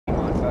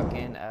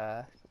fucking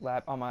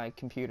lap on my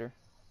computer.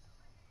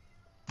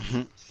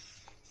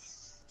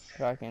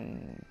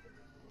 Fucking,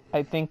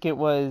 I think it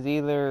was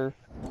either.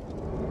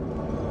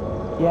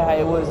 Yeah,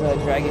 it was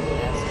Dragon's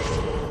Nest.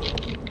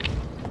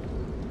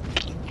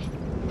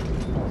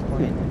 I was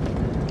playing.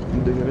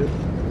 I'm digging it.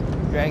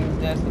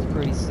 Dragon's Nest was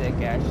pretty sick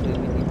actually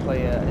when you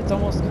play it's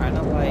almost kind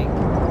of like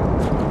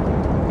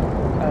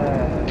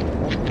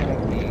what kind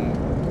of game?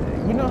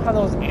 You know how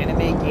those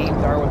anime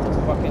games are with those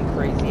fucking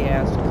crazy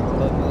ass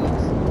combo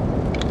moves?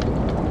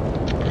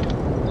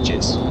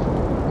 Yes.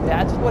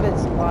 That's what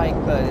it's like,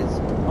 but it's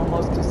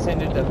almost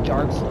descendant of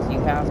Dark Souls. You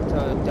have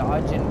to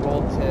dodge and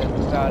roll to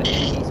move out of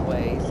enemies'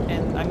 ways.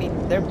 And I mean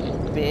they're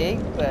big,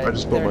 but I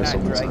just put they're not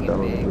myself dragon down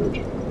on the big. bridge.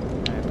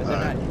 Alright, but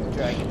they're not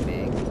dragon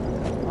big.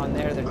 On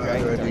there they're I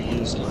dragon already big.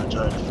 used my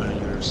giant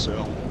finger,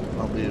 so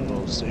I'll be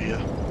able to see you.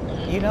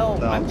 You know,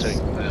 Now I'll take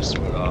the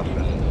password off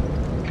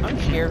and I'm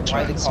scared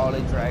why they call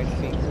it dragon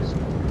fingers.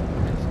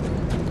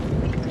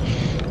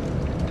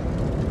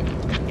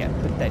 Yeah,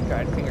 put that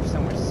dragon finger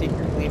somewhere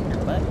secretly in your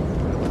butt.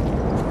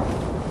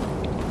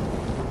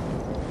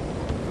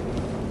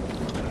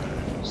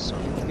 so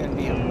It's gonna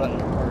be a butt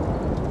part.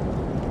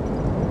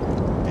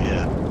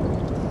 yeah.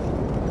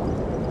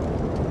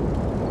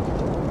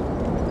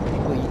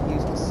 People you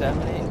use to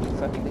summon it and you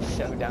fucking just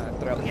shove it down the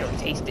throat. Here,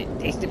 taste it,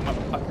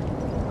 motherfucker.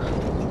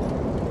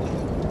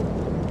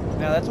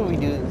 Now that's what we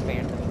do to the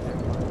Phantom.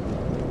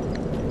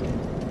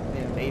 The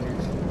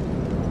invaders.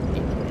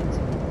 Idiots.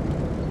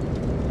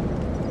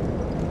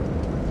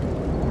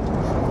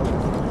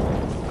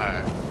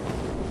 Alright.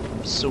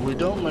 So we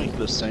don't make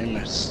the same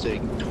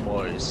mistake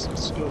twice.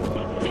 Let's go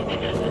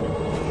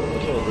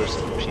kill this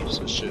piece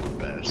of shit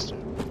bastard.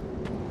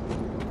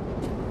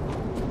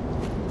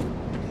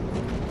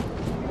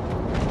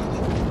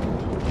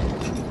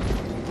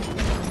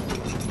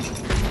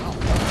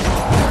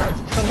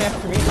 Come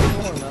after me some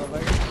more,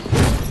 motherfucker.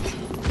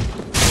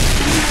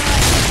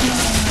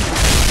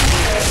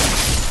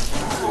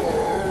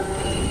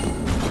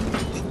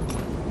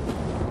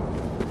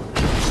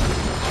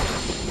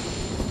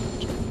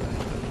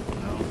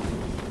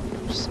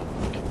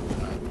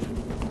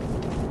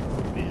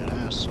 Be an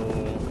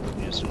asshole.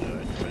 Using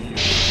it for you.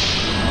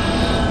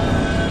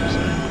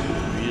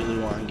 Really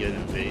want to get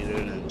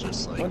invaded and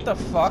just like. What the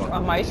fuck?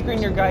 On my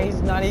screen, your guy,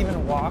 he's not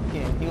even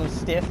walking. He was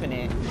stiffing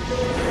it.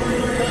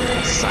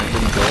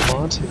 Simon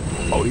Belmont?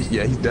 Oh, he's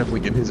definitely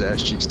getting his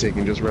ass cheeks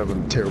taken just for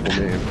having a terrible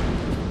name.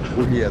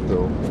 Where he at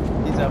though?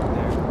 He's up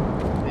there.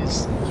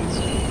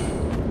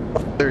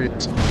 There he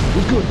is.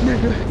 What's good,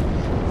 nigga?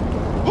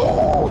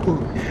 Oh,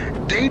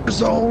 danger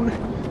zone.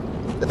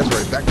 That's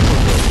right. Back to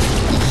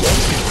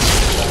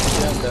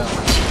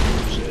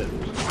Shit.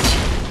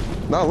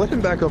 Nah, let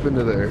him back up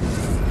into there.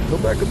 He'll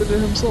back up into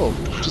himself.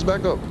 Just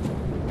back up.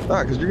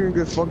 Nah, cause you're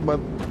gonna get fucked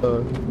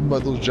by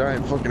those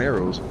giant fucking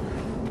arrows.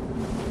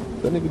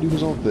 That nigga do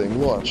his own thing.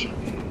 Watch.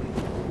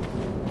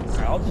 Alright,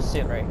 I'll just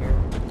sit right here.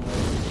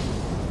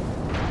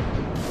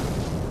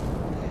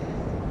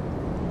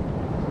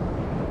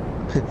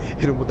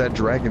 Hit him with that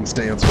dragon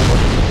stance.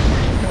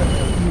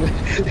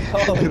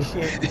 Holy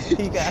shit,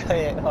 he got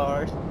hit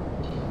hard.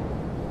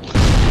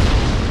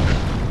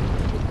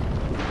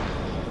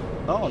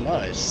 Oh,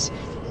 nice.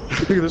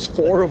 Look, there's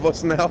 4 of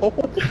us now. Oh,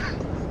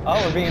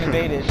 we're being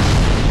invaded.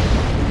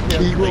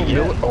 Negro Yeah.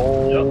 Miller.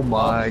 Oh Yep.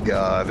 my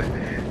god.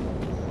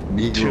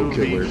 Negro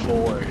killer.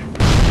 2v4.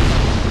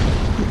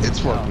 It's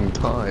fucking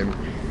time.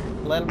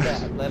 Let him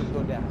down, let him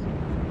go down.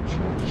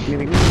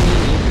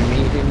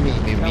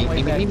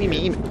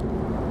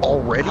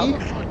 Already? How the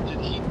fuck did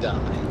he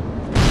die?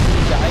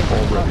 He died from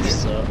Already.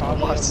 fucking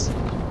combo. What?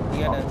 You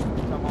gotta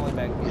come all the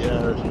way back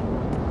here. Yeah.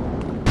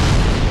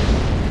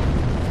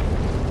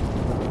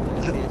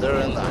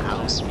 They're in the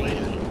house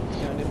waiting.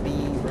 Gonna be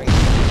right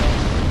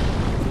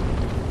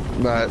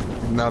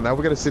Now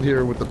we gotta sit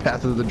here with the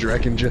Path of the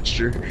Dragon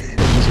gesture and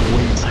just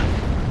wait.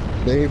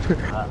 They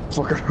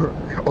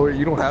fucking. Oh,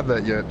 you don't have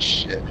that yet.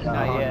 Shit.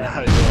 Not yet.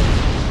 I got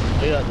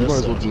You this. might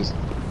as well just.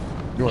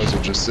 You might as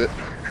well just sit.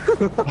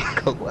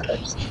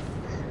 Collapse.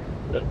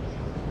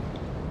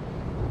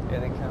 Here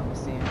they come,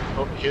 see him.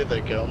 Oh, here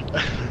they come.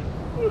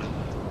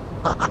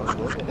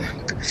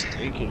 It's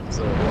taking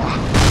so long.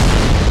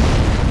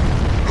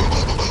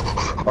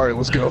 All right,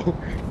 let's go.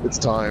 It's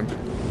time.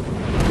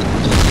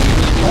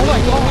 Oh my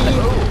god!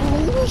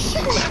 Holy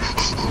shit!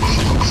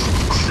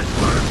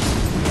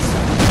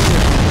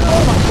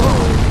 Oh my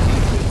god!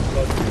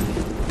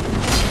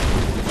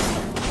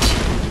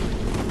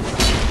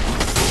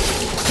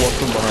 Walk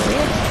from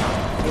behind.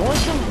 You want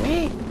some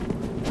meat?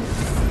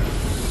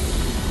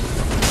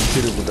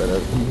 Hit it with that.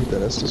 Hit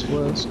that Estus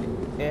flask.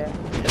 Yeah,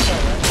 it's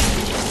alright.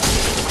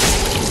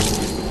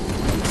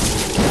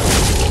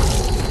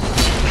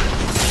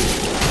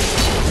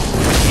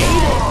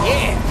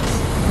 Yeah!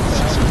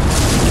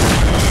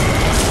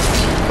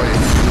 Oh yeah,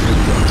 he's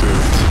really done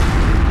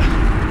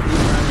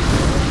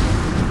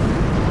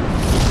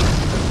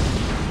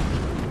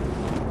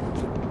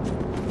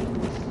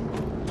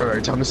too. All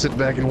right, time to sit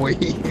back and wait.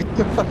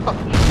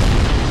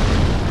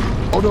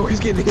 Oh no, he's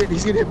getting hit.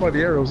 He's getting hit by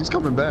the arrows. He's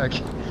coming back. Ooh,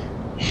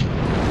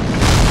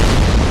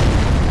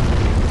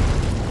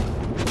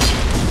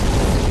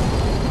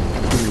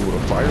 with a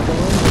fireball?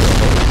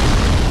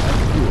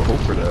 Ooh, hope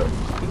for that.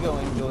 You go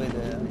enjoy the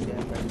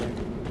death right there.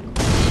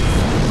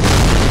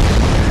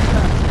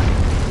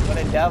 What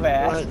a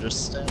dumbass. Right,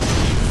 just stand.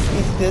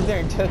 He stood there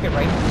and took it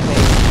right in the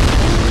face.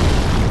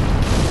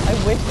 I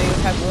wish they would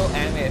have little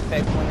anime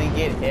effects when they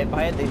get hit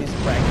by it, they just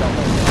crack all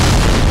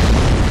over.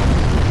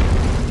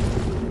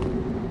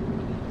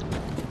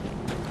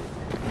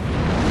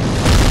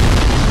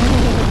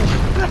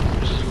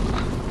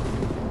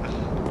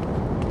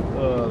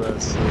 Oh,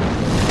 that's so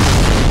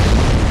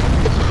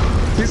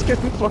He's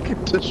getting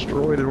fucking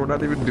destroyed and we're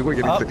not even doing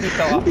anything. Oh, he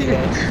fell off the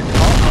edge.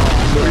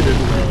 No, he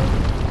didn't.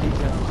 He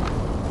jumped.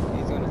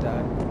 He's gonna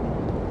die.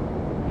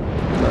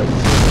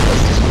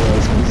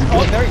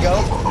 Oh, there he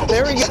goes.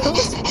 There he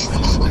goes.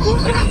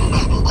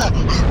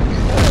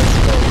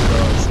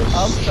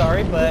 I'm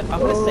sorry, but I'm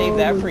gonna save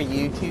that for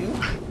YouTube.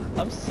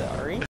 I'm sorry.